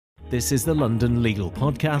This is the London Legal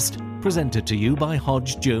Podcast, presented to you by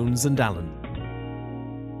Hodge, Jones and Allen.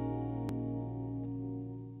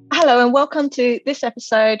 Hello and welcome to this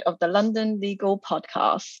episode of the London Legal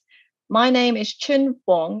Podcast. My name is Chun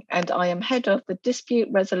Wong and I am head of the dispute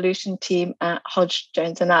resolution team at Hodge,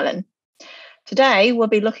 Jones and Allen. Today, we'll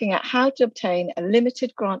be looking at how to obtain a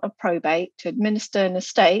limited grant of probate to administer an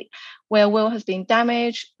estate where a will has been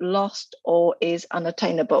damaged, lost, or is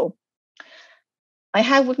unobtainable. I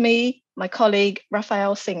have with me my colleague,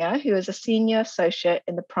 Rafael Singer, who is a senior associate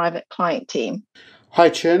in the private client team. Hi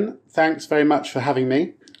Chun, thanks very much for having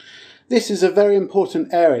me. This is a very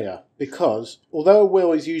important area because although a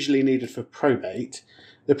will is usually needed for probate,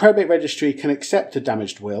 the probate registry can accept a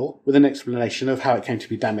damaged will with an explanation of how it came to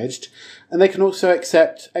be damaged, and they can also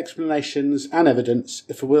accept explanations and evidence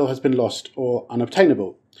if a will has been lost or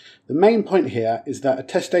unobtainable. The main point here is that a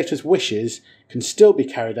testator's wishes can still be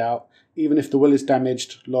carried out even if the will is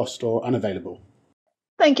damaged, lost or unavailable.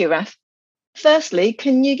 Thank you, Raf. Firstly,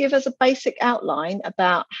 can you give us a basic outline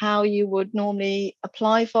about how you would normally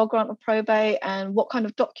apply for a grant of probate and what kind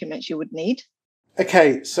of documents you would need?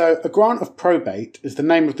 Okay, so a grant of probate is the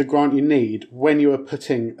name of the grant you need when you are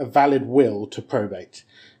putting a valid will to probate.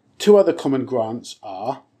 Two other common grants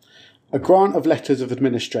are a grant of letters of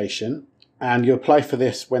administration, and you apply for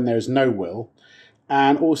this when there is no will,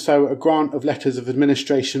 and also a grant of letters of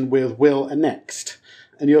administration with will annexed,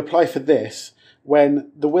 and you apply for this when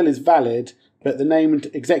the will is valid but the named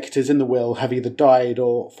executors in the will have either died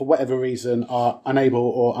or for whatever reason are unable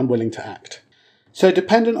or unwilling to act. So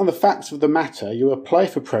dependent on the facts of the matter, you apply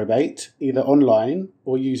for probate either online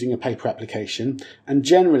or using a paper application, and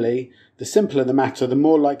generally the simpler the matter, the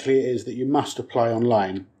more likely it is that you must apply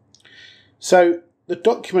online. So the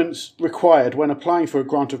documents required when applying for a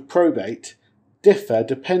grant of probate differ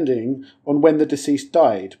depending on when the deceased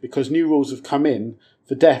died, because new rules have come in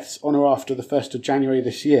for deaths on or after the 1st of January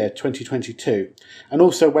this year, 2022, and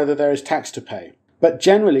also whether there is tax to pay. But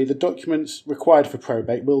generally, the documents required for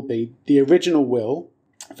probate will be the original will.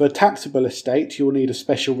 For a taxable estate, you will need a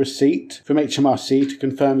special receipt from HMRC to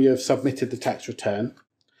confirm you have submitted the tax return.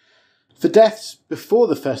 For deaths before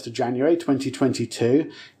the 1st of January 2022,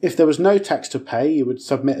 if there was no tax to pay, you would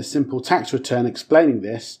submit a simple tax return explaining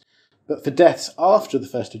this. But for deaths after the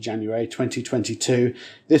 1st of January 2022,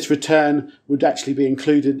 this return would actually be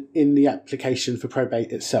included in the application for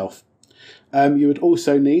probate itself. You would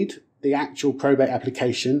also need the actual probate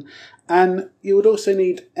application, and you would also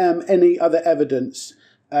need any other evidence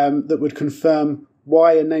that would confirm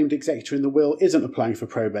why a named executor in the will isn't applying for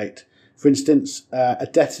probate. For instance, a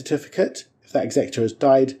death certificate, if that executor has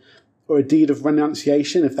died, or a deed of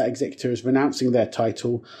renunciation, if that executor is renouncing their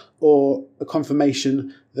title, or a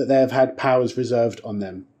confirmation that they have had powers reserved on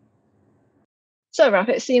them. So, Raf,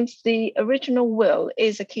 it seems the original will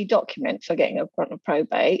is a key document for getting a grant of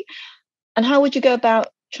probate. And how would you go about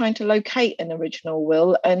trying to locate an original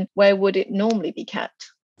will, and where would it normally be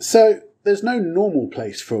kept? So, there's no normal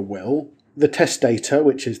place for a will. The testator,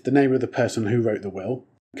 which is the name of the person who wrote the will,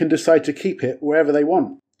 can decide to keep it wherever they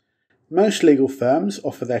want. Most legal firms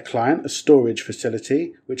offer their client a storage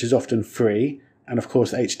facility, which is often free, and of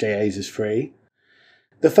course HDAs is free.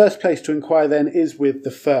 The first place to inquire then is with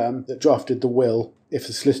the firm that drafted the will, if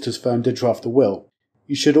the solicitor's firm did draft the will.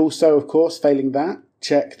 You should also, of course, failing that,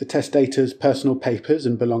 check the testator's personal papers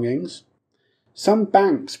and belongings. Some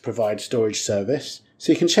banks provide storage service,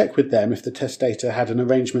 so you can check with them if the testator had an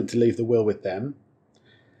arrangement to leave the will with them.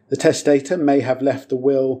 The testator may have left the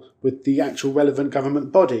will with the actual relevant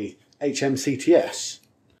government body, HMCTS.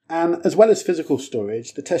 And as well as physical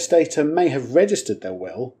storage, the testator may have registered their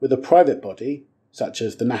will with a private body, such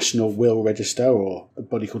as the National Will Register or a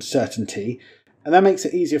body called Certainty, and that makes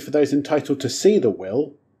it easier for those entitled to see the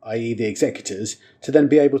will, i.e. the executors, to then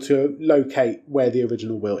be able to locate where the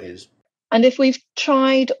original will is. And if we've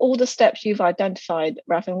tried all the steps you've identified,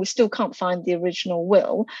 Raf, and we still can't find the original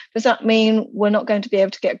will, does that mean we're not going to be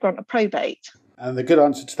able to get a grant of probate? And the good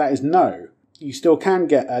answer to that is no. You still can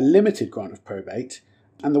get a limited grant of probate,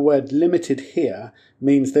 and the word limited here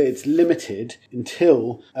means that it's limited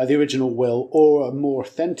until the original will or a more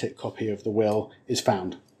authentic copy of the will is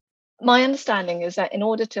found. My understanding is that in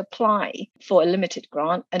order to apply for a limited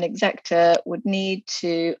grant, an executor would need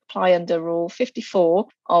to apply under Rule 54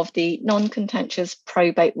 of the Non-Contentious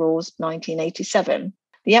Probate Rules 1987.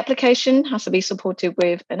 The application has to be supported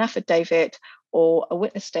with an affidavit or a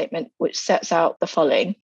witness statement which sets out the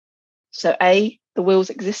following. So A, the will's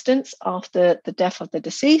existence after the death of the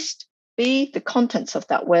deceased. B, the contents of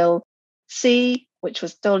that will. C, which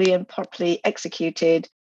was duly and properly executed.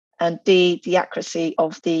 And D, the accuracy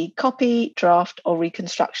of the copy, draft, or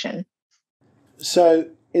reconstruction. So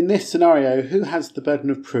In this scenario, who has the burden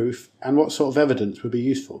of proof and what sort of evidence would be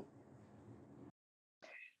useful?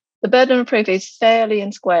 The burden of proof is fairly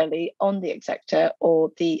and squarely on the executor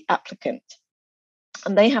or the applicant.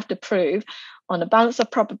 And they have to prove on a balance of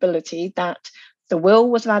probability that the will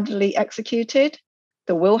was validly executed,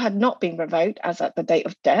 the will had not been revoked as at the date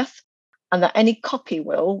of death, and that any copy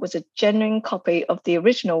will was a genuine copy of the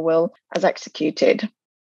original will as executed.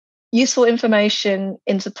 Useful information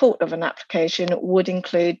in support of an application would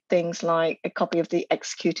include things like a copy of the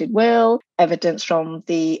executed will, evidence from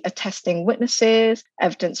the attesting witnesses,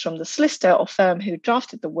 evidence from the solicitor or firm who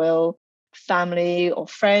drafted the will, family or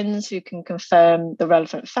friends who can confirm the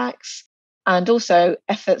relevant facts, and also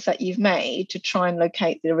efforts that you've made to try and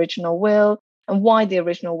locate the original will and why the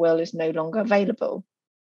original will is no longer available.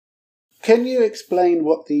 Can you explain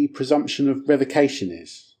what the presumption of revocation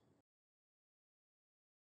is?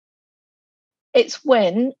 It's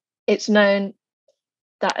when it's known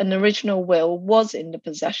that an original will was in the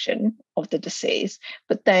possession of the deceased,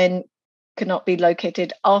 but then cannot be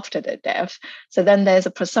located after their death. So then there's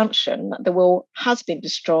a presumption that the will has been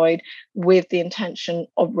destroyed with the intention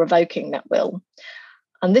of revoking that will.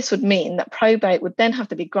 And this would mean that probate would then have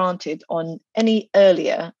to be granted on any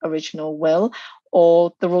earlier original will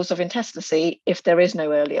or the rules of intestacy if there is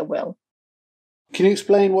no earlier will. Can you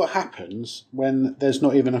explain what happens when there's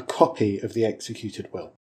not even a copy of the executed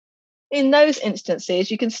will? In those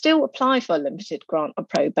instances, you can still apply for a limited grant of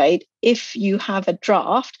probate if you have a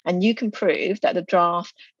draft and you can prove that the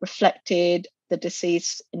draft reflected the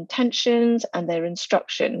deceased's intentions and their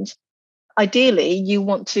instructions. Ideally, you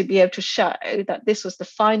want to be able to show that this was the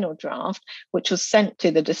final draft, which was sent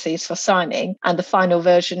to the deceased for signing, and the final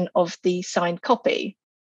version of the signed copy.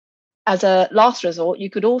 As a last resort, you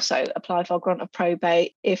could also apply for a grant of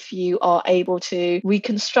probate if you are able to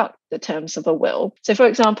reconstruct the terms of a will. So, for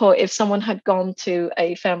example, if someone had gone to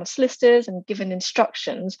a firm of solicitors and given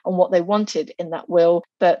instructions on what they wanted in that will,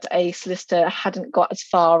 but a solicitor hadn't got as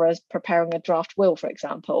far as preparing a draft will, for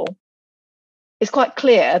example. It's quite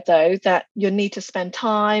clear, though, that you'll need to spend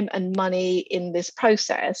time and money in this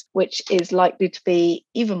process, which is likely to be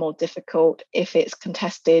even more difficult if it's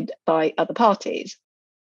contested by other parties.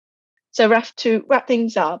 So, Raf, to wrap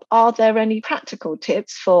things up, are there any practical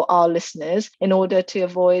tips for our listeners in order to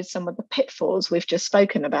avoid some of the pitfalls we've just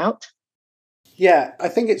spoken about? Yeah, I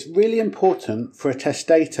think it's really important for a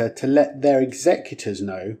testator to let their executors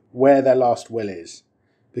know where their last will is,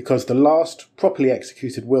 because the last properly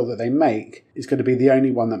executed will that they make is going to be the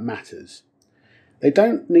only one that matters. They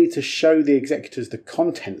don't need to show the executors the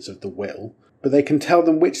contents of the will, but they can tell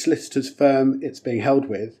them which solicitor's firm it's being held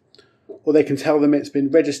with, or they can tell them it's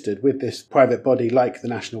been registered with this private body like the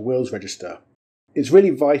National Wills Register. It's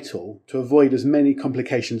really vital to avoid as many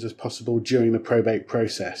complications as possible during the probate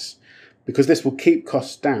process, because this will keep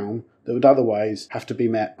costs down that would otherwise have to be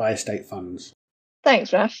met by estate funds.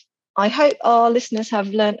 Thanks, Raf. I hope our listeners have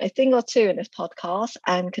learned a thing or two in this podcast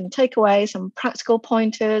and can take away some practical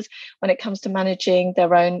pointers when it comes to managing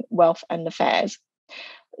their own wealth and affairs.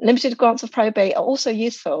 Limited grants of probate are also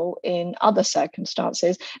useful in other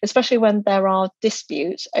circumstances, especially when there are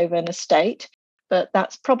disputes over an estate, but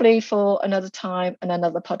that's probably for another time and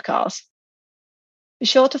another podcast. Be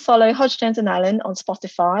sure to follow Hodge, Jones and Allen on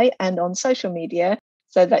Spotify and on social media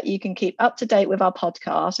so that you can keep up to date with our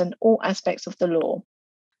podcast and all aspects of the law.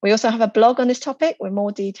 We also have a blog on this topic with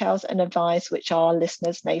more details and advice which our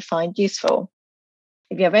listeners may find useful.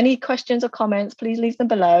 If you have any questions or comments, please leave them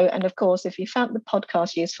below. And of course, if you found the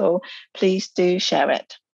podcast useful, please do share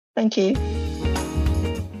it. Thank you.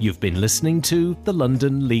 You've been listening to the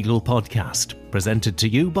London Legal Podcast, presented to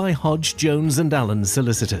you by Hodge, Jones and Allen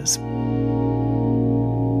Solicitors.